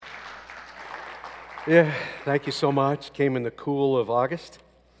Yeah, thank you so much. Came in the cool of August.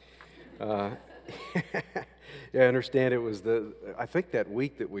 Uh, yeah, I understand it was I think that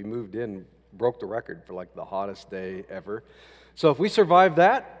week that we moved in broke the record for like the hottest day ever. So if we survive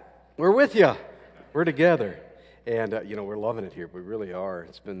that, we're with you. We're together. And, we're loving it here. We really are.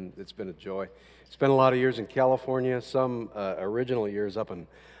 It's been a joy. Spent a lot of years in California, some original years up in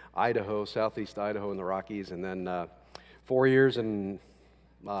Idaho, southeast Idaho in the Rockies, and then 4 years in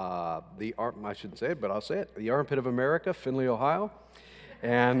I shouldn't say it, but I'll say it, the armpit of America, Findlay, Ohio,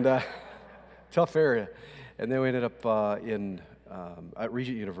 and tough area. And then we ended up at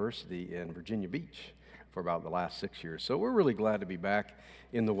Regent University in Virginia Beach for about the last 6 years. So we're really glad to be back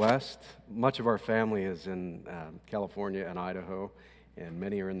in the West. Much of our family is in California and Idaho, and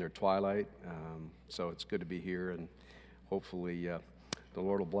many are in their twilight. So it's good to be here, and hopefully the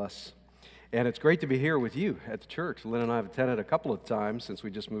Lord will bless. And it's great to be here with you at the church. Lynn and I have attended a couple of times since we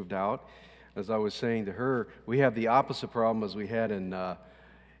just moved out. As I was saying to her, we have the opposite problem as we had in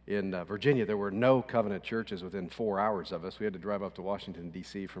Virginia. There were no covenant churches within 4 hours of us. We had to drive up to Washington,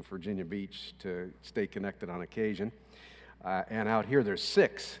 D.C. from Virginia Beach to stay connected on occasion. And out here, there's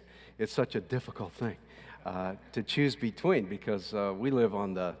 6. It's such a difficult thing to choose between because we live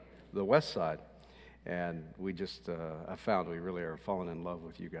on the west side. And we just have found we really are falling in love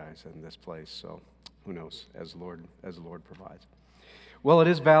with you guys in this place. So who knows, as the Lord provides. Well, it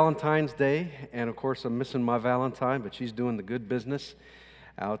is Valentine's Day, and of course I'm missing my Valentine, but she's doing the good business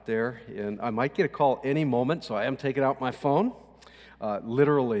out there. And I might get a call any moment, so I am taking out my phone.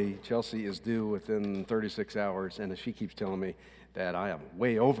 Literally, Chelsea is due within 36 hours, and she keeps telling me that I am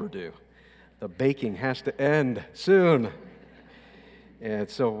way overdue. The baking has to end soon. And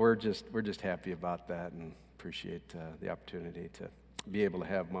so we're just happy about that and appreciate the opportunity to be able to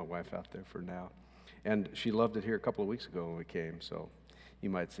have my wife out there for now. And she loved it here a couple of weeks ago when we came, so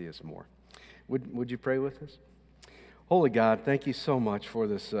you might see us more. Would you pray with us? Holy God, thank you so much for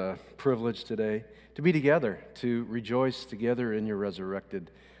this privilege today to be together, to rejoice together in your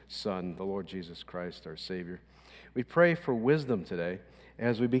resurrected Son, the Lord Jesus Christ, our Savior. We pray for wisdom today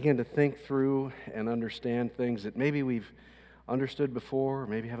as we begin to think through and understand things that maybe we've understood before, or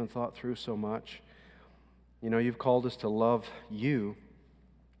maybe haven't thought through so much. You know, you've called us to love you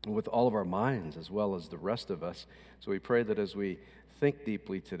with all of our minds as well as the rest of us. So we pray that as we think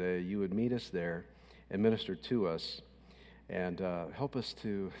deeply today, you would meet us there and minister to us and help us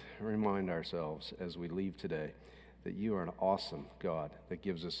to remind ourselves as we leave today that you are an awesome God that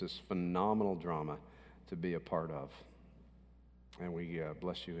gives us this phenomenal drama to be a part of. And we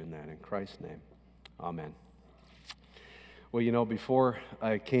bless you in that. In Christ's name, amen. Well, before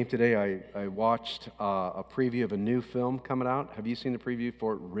I came today, I watched a preview of a new film coming out. Have you seen the preview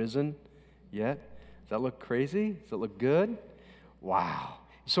for Risen yet? Does that look crazy? Does it look good? Wow.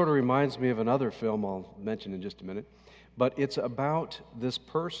 It sort of reminds me of another film I'll mention in just a minute. But it's about this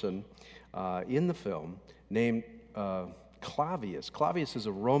person in the film named Clavius. Clavius is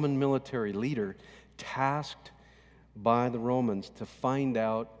a Roman military leader tasked by the Romans to find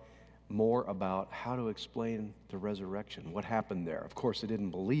out more about how to explain the resurrection, what happened there. Of course, they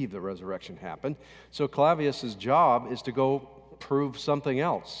didn't believe the resurrection happened. So Clavius's job is to go prove something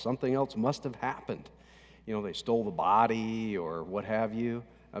else. Something else must have happened. They stole the body or what have you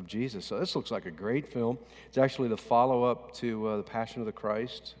of Jesus. So this looks like a great film. It's actually the follow-up to The Passion of the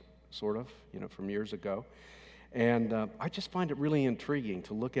Christ, sort of, from years ago. And I just find it really intriguing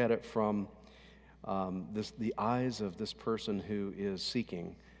to look at it from the eyes of this person who is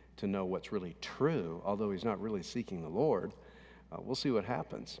seeking to know what's really true, although he's not really seeking the Lord. We'll see what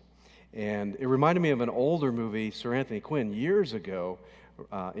happens. And it reminded me of an older movie, Sir Anthony Quinn, years ago,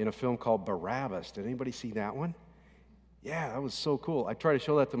 in a film called Barabbas. Did anybody see that one? Yeah, that was so cool. I try to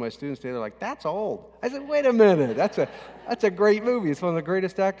show that to my students today. They're like, that's old. I said, wait a minute. That's a great movie. It's one of the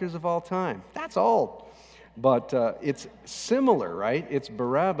greatest actors of all time. That's old. But it's similar, right? It's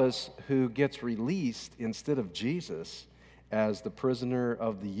Barabbas who gets released instead of Jesus as the prisoner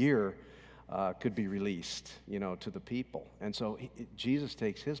of the year could be released, to the people. And so Jesus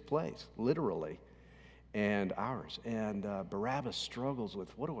takes his place, literally, and ours. And Barabbas struggles with,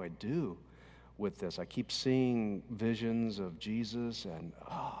 what do I do with this? I keep seeing visions of Jesus, and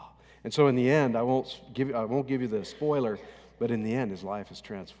so in the end, I won't give you the spoiler, but in the end, his life is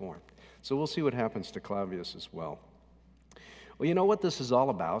transformed. So we'll see what happens to Clavius as well. Well, you know what this is all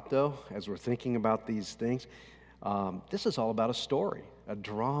about, though, as we're thinking about these things? This is all about a story, a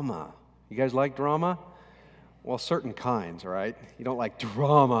drama. You guys like drama? Well, certain kinds, right? You don't like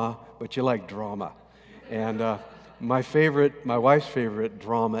drama, but you like drama. And my wife's favorite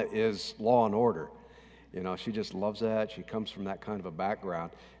drama is Law and Order. You know, she just loves that. She comes from that kind of a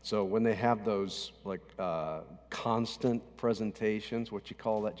background. So when they have those like constant presentations, what you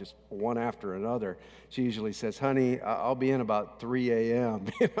call that, just one after another, she usually says, honey, I'll be in about 3 a.m.,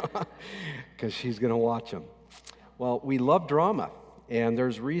 you know, because she's going to watch them. Well, we love drama, and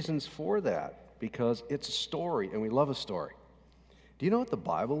there's reasons for that, because it's a story, and we love a story. Do you know what the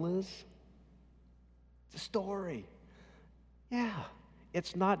Bible is? It's a story. Yeah.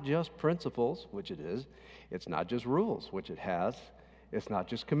 It's not just principles, which it is. It's not just rules, which it has. It's not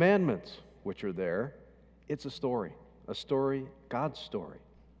just commandments, which are there. It's a story, God's story.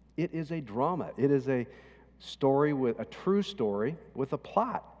 It is a drama. It is a story, with a true story, with a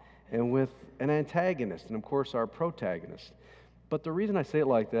plot and with an antagonist and, of course, our protagonist. But the reason I say it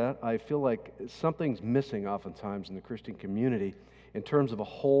like that, I feel like something's missing oftentimes in the Christian community in terms of a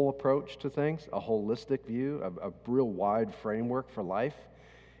whole approach to things, a holistic view, a real wide framework for life.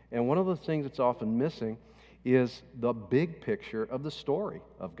 And one of the things that's often missing is the big picture of the story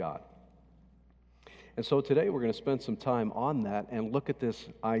of God. And so today we're going to spend some time on that and look at this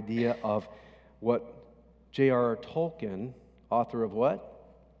idea of what J.R.R. Tolkien, author of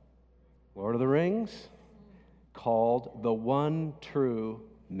what? Lord of the Rings, called the one true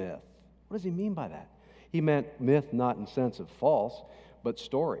myth. What does he mean by that? He meant myth not in sense of false, but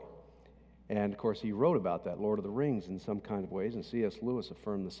story. And, of course, he wrote about that, Lord of the Rings, in some kind of ways, and C.S. Lewis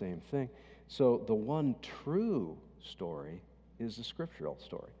affirmed the same thing. So the one true story is the scriptural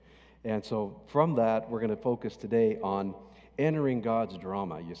story. And so from that, we're going to focus today on entering God's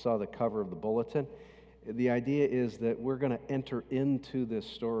drama. You saw the cover of the bulletin. The idea is that we're going to enter into this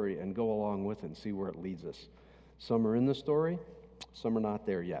story and go along with it and see where it leads us. Some are in the story, some are not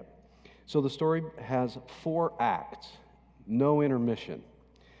there yet. So the story has 4 acts, no intermission.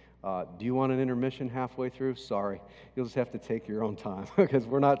 Do you want an intermission halfway through? Sorry. You'll just have to take your own time because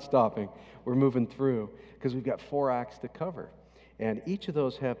we're not stopping. We're moving through because we've got 4 acts to cover. And each of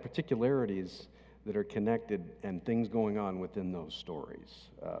those have particularities that are connected and things going on within those stories.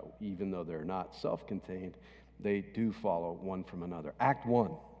 Even though they're not self-contained, they do follow one from another. Act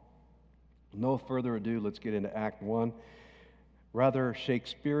 1. No further ado, let's get into Act 1. Rather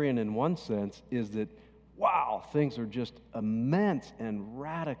Shakespearean in one sense is that, wow, things are just immense and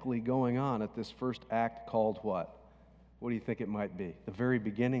radically going on at this first act called what? What do you think it might be? The very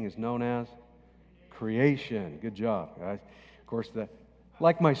beginning is known as creation. Good job, guys. Of course,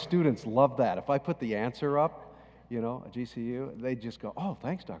 like my students love that. If I put the answer up, you know, at GCU, they just go, oh,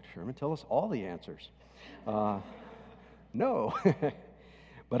 thanks, Dr. Sherman. Tell us all the answers. No.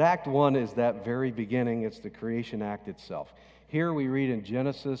 But Act 1 is that very beginning. It's the creation act itself. Here we read in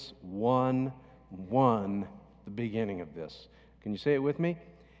Genesis 1:1, the beginning of this. Can you say it with me?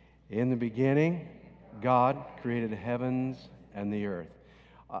 In the beginning, God created the heavens and the earth.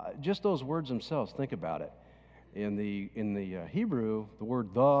 Just those words themselves, think about it. In the Hebrew, the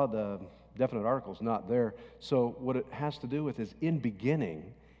word the definite article, is not there. So what it has to do with is in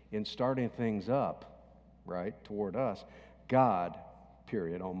beginning, in starting things up, right, toward us, God,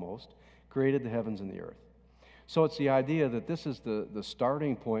 period, almost, created the heavens and the earth. So it's the idea that this is the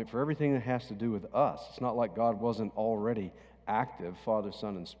starting point for everything that has to do with us. It's not like God wasn't already active, Father,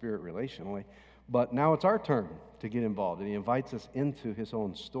 Son, and Spirit relationally, but now it's our turn to get involved, and he invites us into his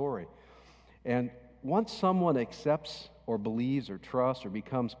own story. And once someone accepts or believes or trusts or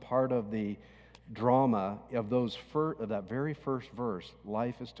becomes part of the drama of that very first verse,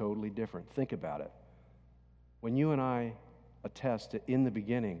 life is totally different. Think about it. When you and I attest to in the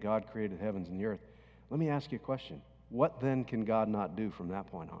beginning, God created the heavens and the earth, let me ask you a question. What then can God not do from that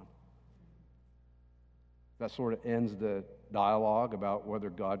point on? That sort of ends the dialogue about whether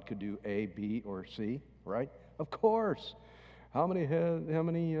God could do A, B, or C, right? Of course. How many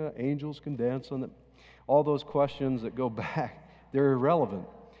angels can dance on the... All those questions that go back, they're irrelevant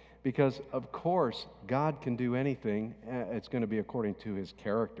because, of course, God can do anything. It's going to be according to his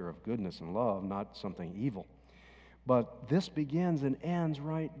character of goodness and love, not something evil. But this begins and ends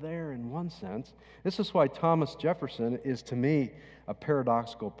right there in one sense. This is why Thomas Jefferson is, to me, a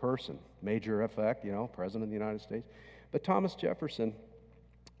paradoxical person. Major effect, President of the United States. But Thomas Jefferson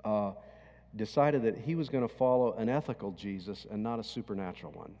decided that he was going to follow an ethical Jesus and not a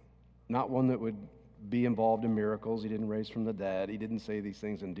supernatural one. Not one that would be involved in miracles. He didn't raise from the dead. He didn't say these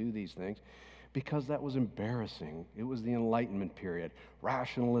things and do these things because that was embarrassing. It was the Enlightenment period.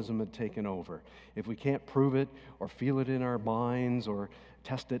 Rationalism had taken over. If we can't prove it or feel it in our minds or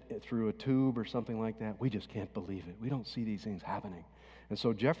test it through a tube or something like that, we just can't believe it. We don't see these things happening. And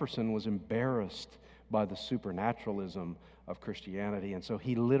so Jefferson was embarrassed by the supernaturalism of Christianity, and so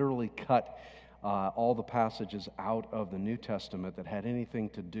he literally cut all the passages out of the New Testament that had anything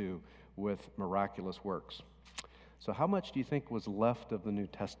to do with miraculous works. So how much do you think was left of the New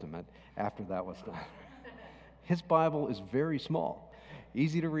Testament after that was done? His Bible is very small,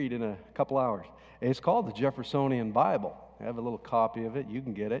 easy to read in a couple hours. It's called the Jeffersonian Bible. I have a little copy of it. You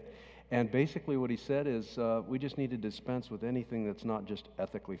can get it. And basically what he said is we just need to dispense with anything that's not just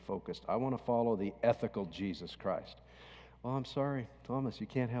ethically focused. I want to follow the ethical Jesus Christ. Well, I'm sorry, Thomas, you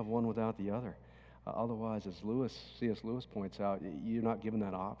can't have one without the other. Otherwise, as C.S. Lewis points out, you're not given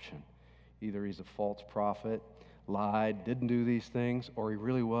that option. Either he's a false prophet, lied, didn't do these things, or he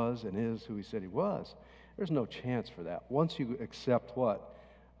really was and is who he said he was. There's no chance for that. Once you accept what?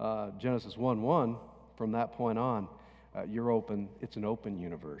 Genesis 1:1, from that point on, you're open. It's an open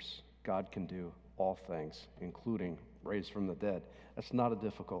universe. God can do all things, including raise from the dead. That's not a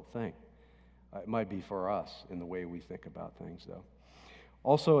difficult thing. It might be for us in the way we think about things, though.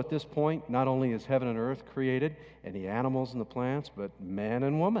 Also, at this point, not only is heaven and earth created, and the animals and the plants, but man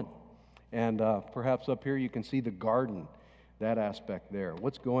and woman. And perhaps up here you can see the garden, that aspect there.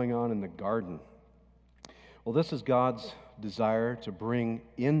 What's going on in the garden? Well, this is God's desire to bring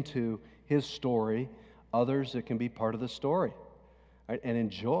into his story others that can be part of the story, right, and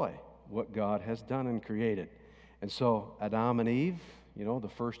enjoy what God has done and created. And so Adam and Eve, the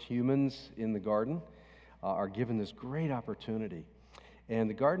first humans in the garden, are given this great opportunity. And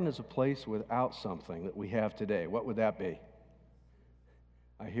the garden is a place without something that we have today. What would that be?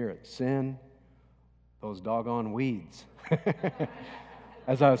 I hear it. Sin, those doggone weeds.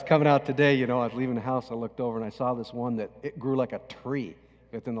 As I was coming out today, I was leaving the house, I looked over and I saw this one that it grew like a tree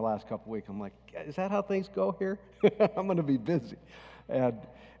within the last couple of weeks. I'm like, is that how things go here? I'm going to be busy. And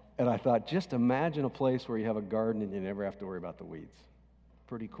I thought, just imagine a place where you have a garden and you never have to worry about the weeds.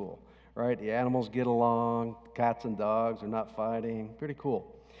 Pretty cool, right? The animals get along, cats and dogs are not fighting. Pretty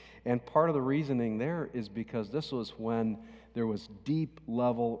cool. And part of the reasoning there is because this was when there was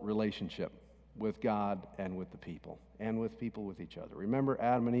deep-level relationship with God and with the people, and with people with each other. Remember,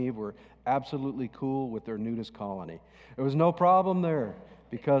 Adam and Eve were absolutely cool with their nudist colony. There was no problem there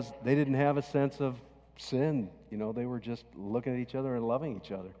because they didn't have a sense of sin. They were just looking at each other and loving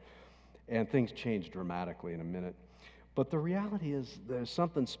each other. And things changed dramatically in a minute. But the reality is there's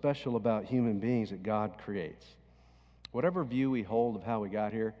something special about human beings that God creates. Whatever view we hold of how we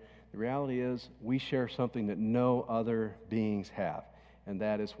got here, the reality is we share something that no other beings have. And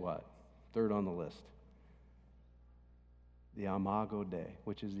that is what? Third on the list. The Imago Dei,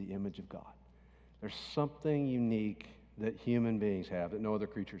 which is the image of God. There's something unique that human beings have that no other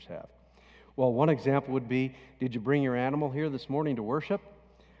creatures have. Well, one example would be, did you bring your animal here this morning to worship?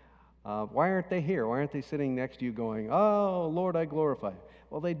 Why aren't they here? Why aren't they sitting next to you going, oh, Lord, I glorify you?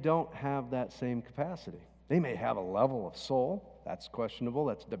 Well, they don't have that same capacity. They may have a level of soul. That's questionable.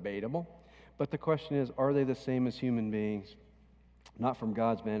 That's debatable. But the question is, are they the same as human beings? Not from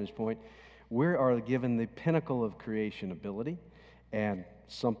God's vantage point. We are given the pinnacle of creation ability and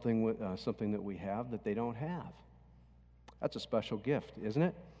something that we have that they don't have. That's a special gift, isn't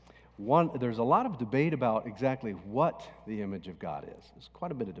it? There's a lot of debate about exactly what the image of God is. There's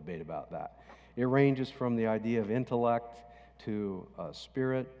quite a bit of debate about that. It ranges from the idea of intellect to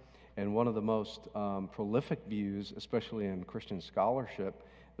spirit, and one of the most prolific views, especially in Christian scholarship,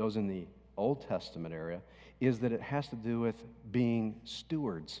 those in the Old Testament area, is that it has to do with being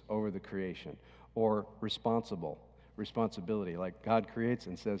stewards over the creation, or responsibility. Like God creates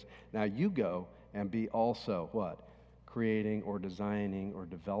and says, now you go and be also what? Creating or designing or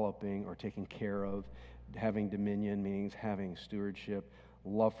developing or taking care of, having dominion, means having stewardship,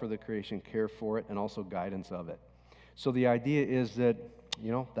 love for the creation, care for it, and also guidance of it. So the idea is that,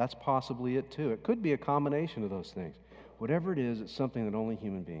 that's possibly it too. It could be a combination of those things. Whatever it is, it's something that only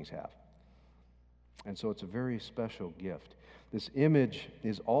human beings have. And so it's a very special gift. This image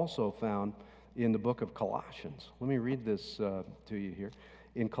is also found in the book of Colossians. Let me read this to you here.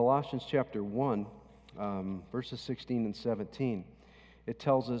 In Colossians chapter 1, verses 16 and 17, it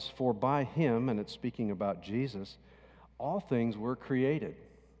tells us, for by him, and it's speaking about Jesus, all things were created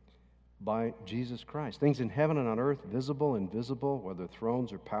by Jesus Christ. Things in heaven and on earth, visible, invisible, whether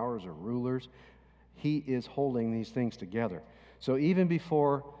thrones or powers or rulers, he is holding these things together. So even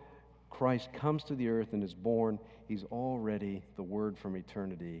before Christ comes to the earth and is born, he's already the Word from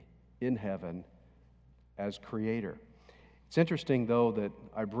eternity in heaven as creator. It's interesting, though, that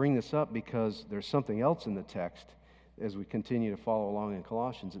I bring this up because there's something else in the text as we continue to follow along in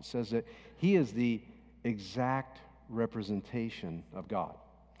Colossians. It says that he is the exact representation of God,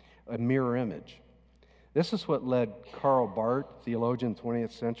 a mirror image. This is what led Karl Barth, theologian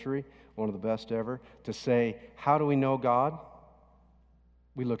 20th century, one of the best ever, to say, how do we know God?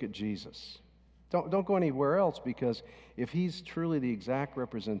 We look at Jesus. Don't go anywhere else, because if he's truly the exact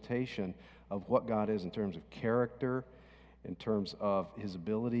representation of what God is in terms of character, in terms of his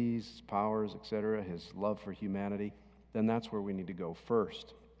abilities, his powers, etc., his love for humanity, then that's where we need to go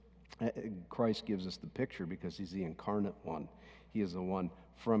first. Christ gives us the picture because he's the incarnate one. He is the one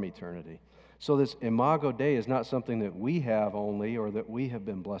from eternity. So this Imago Dei is not something that we have only or that we have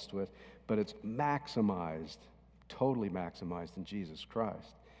been blessed with, but it's maximized, totally maximized in Jesus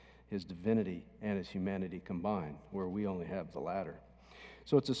Christ, his divinity and his humanity combined, where we only have the latter.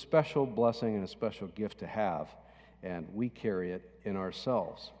 So it's a special blessing and a special gift to have, and we carry it in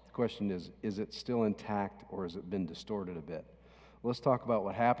ourselves. The question is it still intact, or has it been distorted a bit? Let's talk about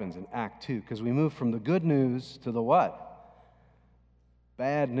what happens in Act 2, because we move from the good news to the what?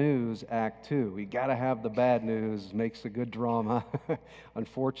 Bad news, Act 2. We got to have the bad news, makes a good drama.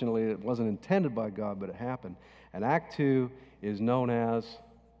 Unfortunately, it wasn't intended by God, but it happened. And Act 2 is known as,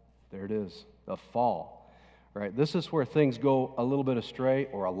 there it is, the fall. Right? This is where things go a little bit astray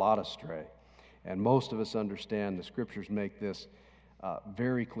or a lot astray. And most of us understand the scriptures make this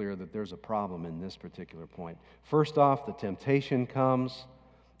very clear that there's a problem in this particular point. First off, the temptation comes,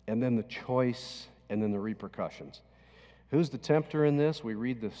 and then the choice, and then the repercussions. Who's the tempter in this? We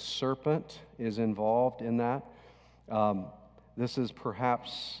read the serpent is involved in that. This is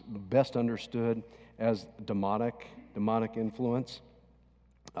perhaps best understood as demonic influence,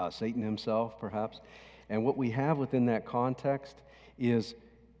 Satan himself, perhaps. And what we have within that context is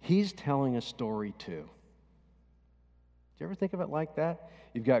he's telling a story too. Do you ever think of it like that?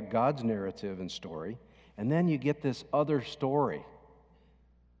 You've got God's narrative and story, and then you get this other story.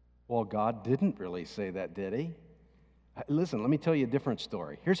 Well, God didn't really say that, did he? Listen, let me tell you a different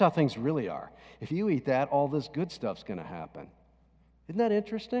story. Here's how things really are. If you eat that, all this good stuff's going to happen. Isn't that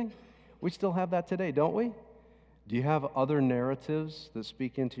interesting? We still have that today, don't we? Do you have other narratives that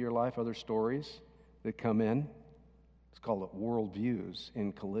speak into your life, other stories that come in? It's called worldviews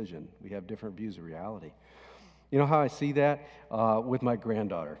in collision. We have different views of reality. You know how I see that? With my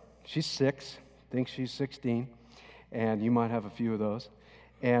granddaughter. She's 6, thinks she's 16, and you might have a few of those.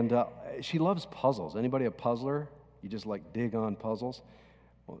 And she loves puzzles. Anybody a puzzler? You just like dig on puzzles?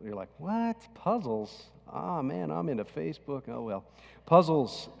 Well, you're like, what? Puzzles? Ah, man, I'm into Facebook. Oh, well.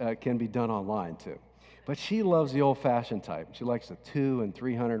 Puzzles can be done online, too. But she loves the old-fashioned type. She likes the 200 and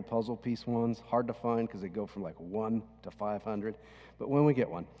 300 puzzle piece ones. Hard to find because they go from like 1 to 500. But when we get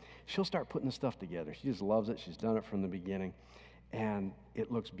one, she'll start putting the stuff together. She just loves it. She's done it from the beginning. And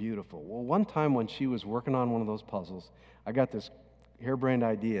it looks beautiful. Well, one time when she was working on one of those puzzles, I got this harebrained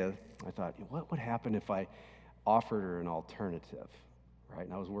idea. I thought, what would happen if I offered her an alternative, right?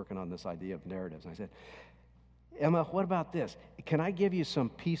 And I was working on this idea of narratives. And I said, Emma, what about this? Can I give you some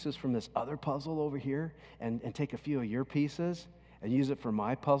pieces from this other puzzle over here and take a few of your pieces and use it for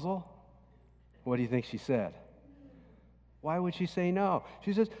my puzzle? What do you think she said? Why would she say no?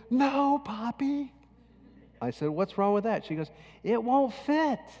 She says, no, Poppy. I said, what's wrong with that? She goes, it won't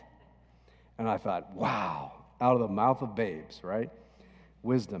fit. And I thought, wow, out of the mouth of babes, right?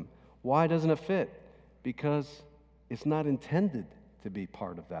 Wisdom. Why doesn't it fit? Because it's not intended to be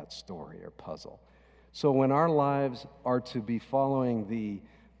part of that story or puzzle. So when our lives are to be following the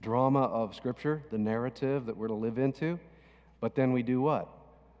drama of Scripture, the narrative that we're to live into, but then we do what?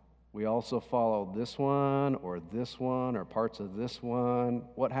 We also follow this one or parts of this one.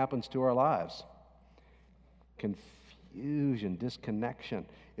 What happens to our lives? Confusion, disconnection.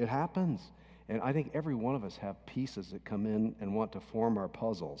 It happens. And I think every one of us have pieces that come in and want to form our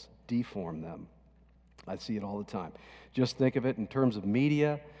puzzles, deform them. I see it all the time. Just think of it in terms of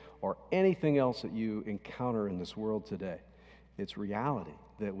media or anything else that you encounter in this world today. It's reality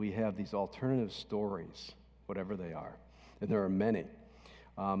that we have these alternative stories, whatever they are. And there are many.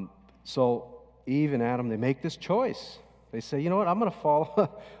 So Eve and Adam, they make this choice. They say, you know what, I'm going to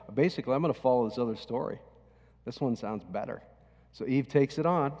follow this other story. This one sounds better. So Eve takes it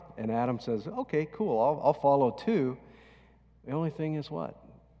on, and Adam says, okay, cool, I'll follow too. The only thing is what?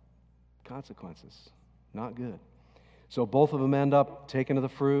 Consequences. Not good. So both of them end up taking of the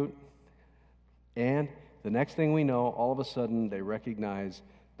fruit, and the next thing we know, all of a sudden they recognize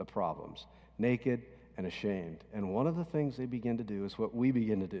the problems. Naked and ashamed. And one of the things they begin to do is what we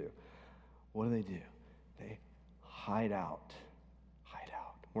begin to do. What do? They hide out. Hide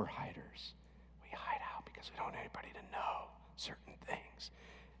out. We're hiders. We hide out because we don't want anybody to know certain things.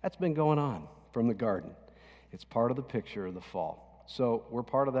 That's been going on from the garden. It's part of the picture of the fall. So we're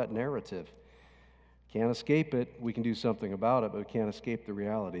part of that narrative. Can't escape it. We can do something about it, but we can't escape the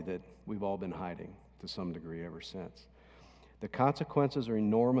reality that we've all been hiding to some degree ever since. The consequences are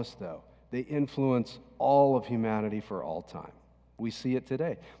enormous, though. They influence all of humanity for all time. We see it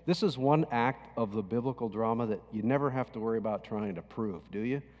today. This is one act of the biblical drama that you never have to worry about trying to prove, do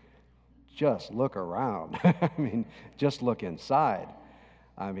you? Just look around. I mean, just look inside.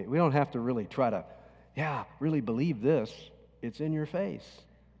 I mean, we don't have to really try to, really believe this. It's in your face,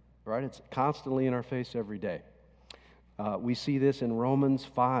 right? It's constantly in our face every day. We see this in Romans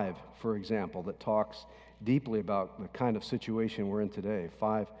 5, for example, that talks deeply about the kind of situation we're in today,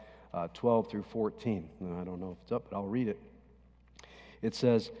 5:12 through 14. I don't know if it's up, but I'll read it. It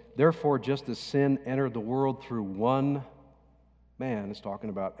says, "Therefore, just as sin entered the world through one man," it's talking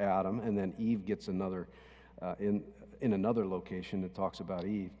about Adam, and then Eve gets another, in another location that talks about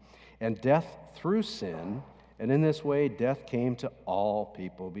Eve, "and death through sin, and in this way death came to all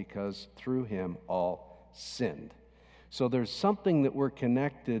people, because through him all sinned." So there's something that we're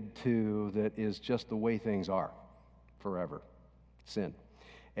connected to that is just the way things are forever, sin.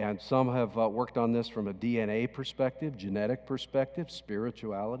 And some have worked on this from a DNA perspective, genetic perspective,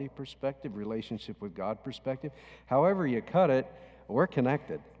 spirituality perspective, relationship with God perspective. However you cut it, we're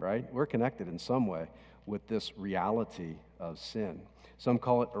connected, right? We're connected in some way with this reality of sin. Some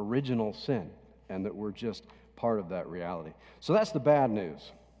call it original sin, and that we're just part of that reality. So that's the bad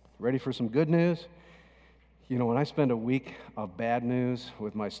news. Ready for some good news? You know, when I spend a week of bad news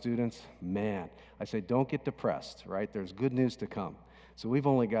with my students, man, I say, don't get depressed, right? There's good news to come. So we've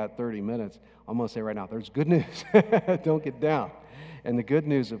only got 30 minutes. I'm going to say right now, there's good news. Don't get down. And the good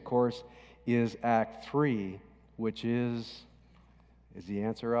news, of course, is Act 3, which is the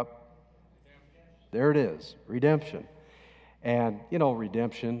answer up? There it is, redemption. And, you know,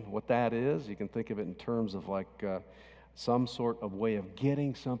 redemption, what that is, you can think of it in terms of like some sort of way of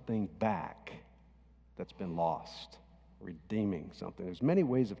getting something back that's been lost, redeeming something. There's many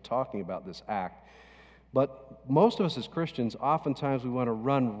ways of talking about this act. But most of us as Christians, oftentimes we want to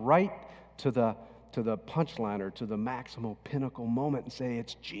run right to the punchline or to the maximal pinnacle moment and say,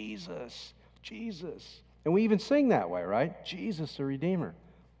 it's Jesus, Jesus. And we even sing that way, right? Jesus, the Redeemer.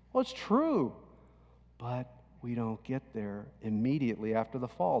 Well, it's true, but we don't get there immediately after the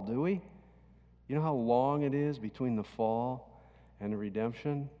fall, do we? You know how long it is between the fall and the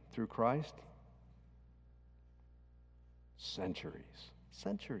redemption through Christ? Centuries.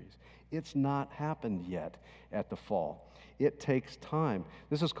 It's not happened yet at the fall. It takes time.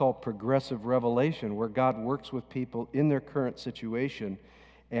 This is called progressive revelation, where God works with people in their current situation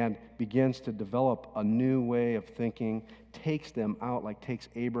and begins to develop a new way of thinking, takes them out, like takes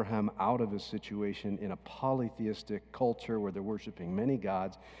Abraham out of his situation in a polytheistic culture where they're worshiping many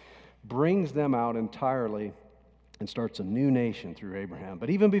gods, brings them out entirely and starts a new nation through Abraham. But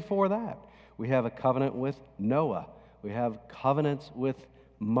even before that, we have a covenant with Noah. We have covenants with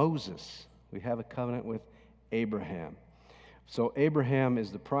Moses. We have a covenant with Abraham. So Abraham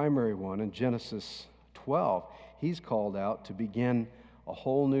is the primary one. In Genesis 12, he's called out to begin a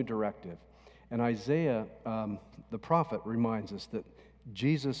whole new directive. And Isaiah, the prophet, reminds us that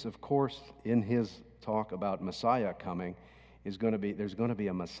Jesus, of course, in his talk about Messiah coming, there's going to be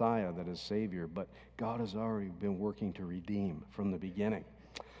a Messiah that is Savior, but God has already been working to redeem from the beginning.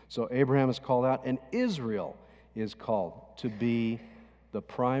 So Abraham is called out, and Israel is called to be the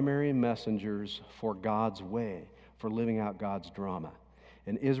primary messengers for God's way, for living out God's drama.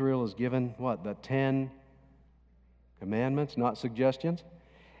 And Israel is given, what, the 10 commandments, not suggestions?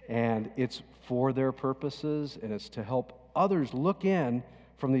 And it's for their purposes, and it's to help others look in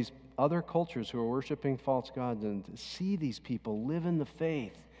from these other cultures who are worshiping false gods and to see these people live in the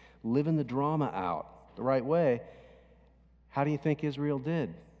faith, live in the drama out the right way. How do you think Israel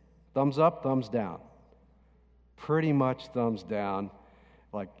did? Thumbs up, thumbs down. Pretty much thumbs down,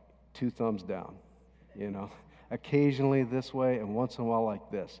 like 2 thumbs down, you know. Occasionally this way and once in a while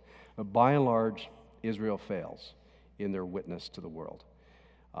like this. But by and large, Israel fails in their witness to the world.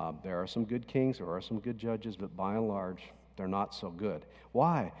 There are some good kings, there are some good judges, but by and large, they're not so good.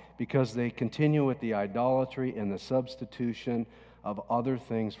 Why? Because they continue with the idolatry and the substitution of other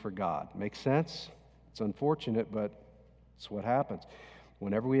things for God. Make sense? It's unfortunate, but it's what happens.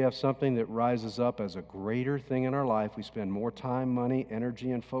 Whenever we have something that rises up as a greater thing in our life, we spend more time, money,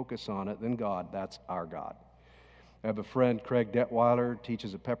 energy, and focus on it than God. That's our God. I have a friend, Craig Detweiler,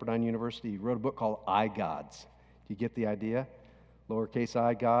 teaches at Pepperdine University. He wrote a book called I Gods. Do you get the idea? Lowercase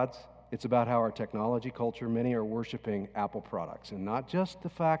I Gods. It's about how our technology culture, many are worshiping Apple products. And not just the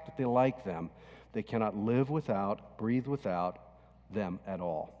fact that they like them, they cannot live without, breathe without them at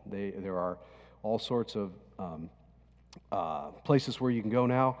all. There are all sorts of places where you can go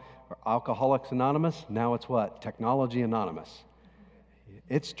now. Alcoholics Anonymous, now it's what? Technology Anonymous.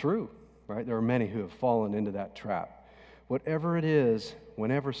 It's true, right? There are many who have fallen into that trap. Whatever it is,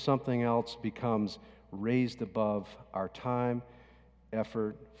 whenever something else becomes raised above our time,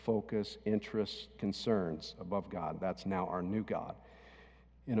 effort, focus, interests, concerns above God. That's now our new God,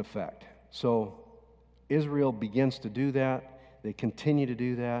 in effect. So Israel begins to do that. They continue to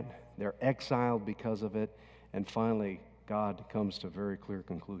do that. They're exiled because of it. And finally, God comes to a very clear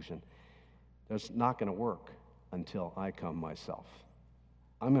conclusion. That's not going to work until I come myself.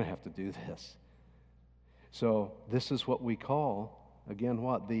 I'm going to have to do this. So this is what we call, again,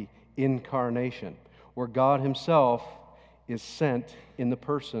 what? The incarnation, where God himself is sent in the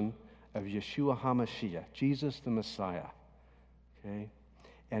person of Yeshua HaMashiach, Jesus the Messiah. Okay?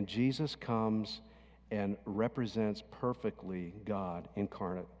 And Jesus comes and represents perfectly God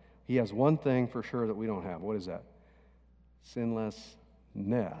incarnate. He has one thing for sure that we don't have. What is that?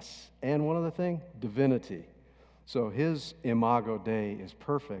 Sinlessness. And one other thing, divinity. So his imago Dei is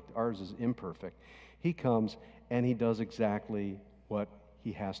perfect. Ours is imperfect. He comes and he does exactly what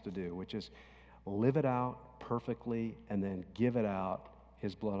he has to do, which is live it out perfectly and then give it out,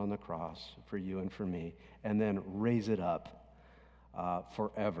 his blood on the cross for you and for me, and then raise it up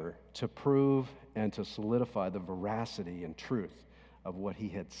forever to prove and to solidify the veracity and truth of what he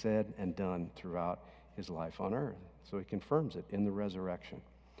had said and done throughout his life on earth. So he confirms it in the resurrection.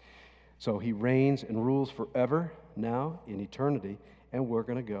 So he reigns and rules forever now in eternity, and we're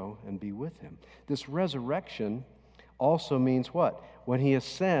going to go and be with him. This resurrection also means what? When he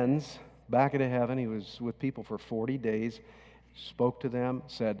ascends back into heaven, he was with people for 40 days, spoke to them,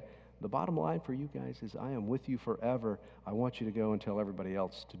 said, the bottom line for you guys is I am with you forever. I want you to go and tell everybody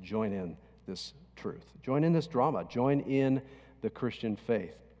else to join in this truth. Join in this drama. Join in the Christian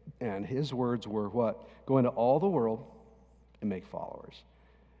faith. And his words were what? Go into all the world and make followers,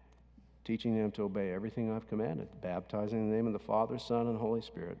 teaching them to obey everything I've commanded, baptizing in the name of the Father, Son, and Holy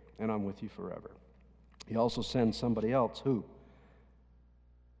Spirit, and I'm with you forever. He also sends somebody else, who?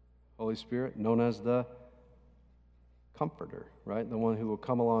 Holy Spirit, known as the Comforter, right? The one who will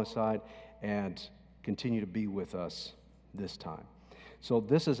come alongside and continue to be with us this time. So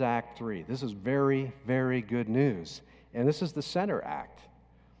this is Act 3. This is very, very good news. And this is the center act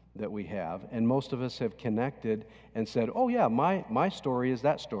that we have. And most of us have connected and said, oh yeah, my story is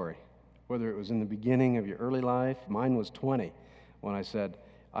that story. Whether it was in the beginning of your early life, mine was 20 when I said,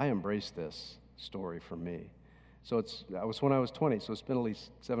 I embrace this story for me. So that was when I was 20, so it's been at least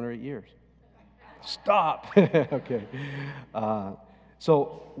 7 or 8 years. Stop! Okay.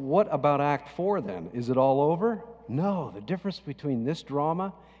 So what about Act 4 then? Is it all over? No. The difference between this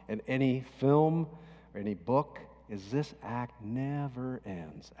drama and any film or any book is this act never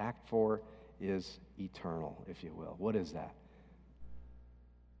ends. Act 4 is eternal, if you will. What is that?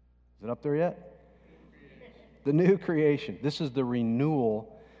 Is it up there yet? The new creation. This is the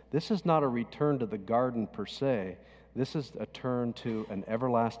renewal. This is not a return to the garden per se. This is a turn to an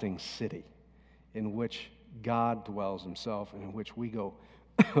everlasting city in which God dwells himself and in which we go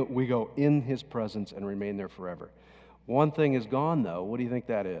we go in his presence and remain there forever. One thing is gone, though. What do you think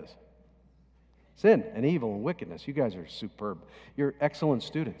that is? Sin and evil and wickedness. You guys are superb. You're excellent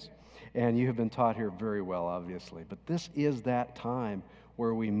students, and you have been taught here very well, obviously. But this is that time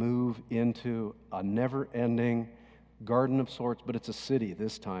where we move into a never-ending garden of sorts, but it's a city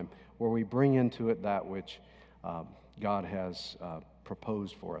this time, where we bring into it that which God has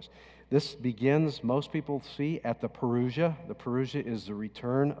proposed for us. This begins, most people see, at the Parousia. The Parousia is the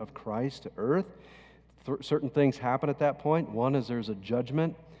return of Christ to earth. Certain things happen at that point. One is there's a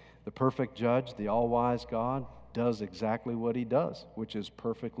judgment. The perfect judge, the all-wise God, does exactly what he does, which is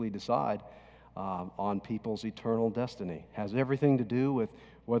perfectly decide on people's eternal destiny. Has everything to do with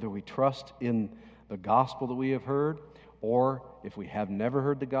whether we trust in the gospel that we have heard, or if we have never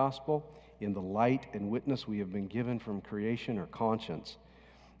heard the gospel, in the light and witness we have been given from creation or conscience.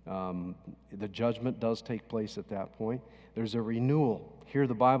 The judgment does take place at that point. There's a renewal. Here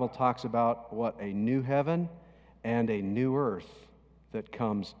the Bible talks about what? A new heaven and a new earth that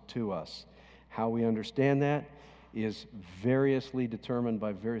comes to us. How we understand that is variously determined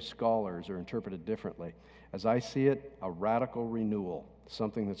by various scholars or interpreted differently. As I see it, a radical renewal,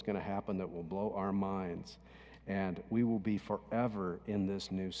 something that's going to happen that will blow our minds, and we will be forever in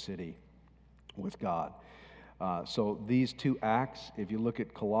this new city with God. So these two acts, if you look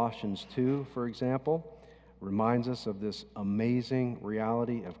at Colossians 2, for example, reminds us of this amazing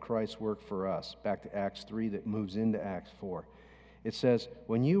reality of Christ's work for us. Back to Acts 3 that moves into Acts 4. It says,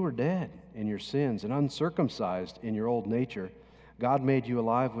 when you were dead in your sins and uncircumcised in your old nature, God made you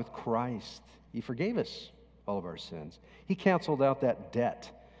alive with Christ. He forgave us all of our sins. He canceled out that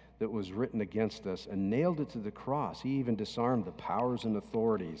debt that was written against us and nailed it to the cross. He even disarmed the powers and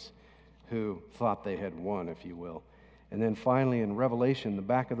authorities who thought they had won, if you will. And then finally in Revelation, the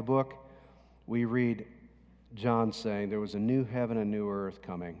back of the book, we read, John saying there was a new heaven and new earth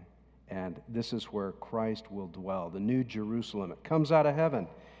coming, and this is where Christ will dwell, the new Jerusalem. It comes out of heaven.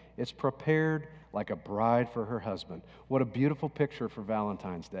 It's prepared like a bride for her husband. What a beautiful picture for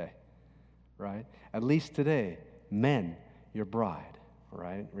Valentine's Day, right? At least today, men, your bride,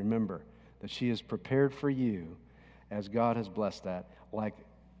 right? Remember that she is prepared for you as God has blessed that, like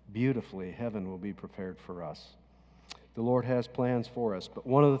beautifully heaven will be prepared for us. The Lord has plans for us, but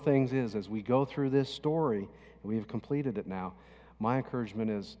one of the things is, as we go through this story, and we have completed it now, my encouragement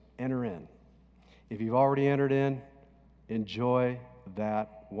is enter in. If you've already entered in, enjoy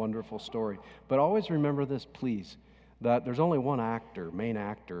that wonderful story. But always remember this, please, that there's only one actor, main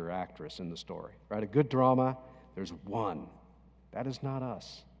actor or actress in the story, right? A good drama, there's one. That is not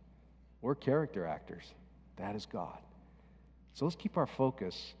us. We're character actors. That is God. So let's keep our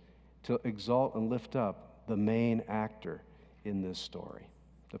focus to exalt and lift up the main actor in this story,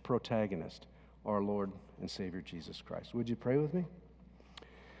 the protagonist, our Lord and Savior Jesus Christ. Would you pray with me?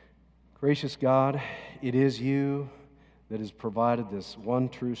 Gracious God, it is you that has provided this one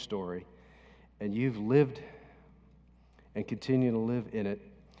true story, and you've lived and continue to live in it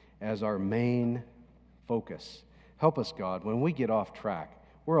as our main focus. Help us, God, when we get off track.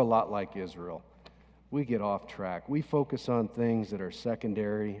 We're a lot like Israel. We get off track. We focus on things that are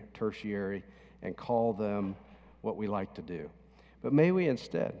secondary, tertiary, and call them what we like to do. But may we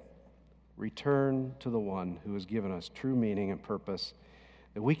instead return to the one who has given us true meaning and purpose,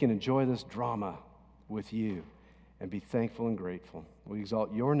 that we can enjoy this drama with you and be thankful and grateful. We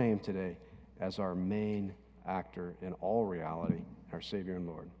exalt your name today as our main actor in all reality, our Savior and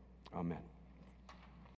Lord. Amen.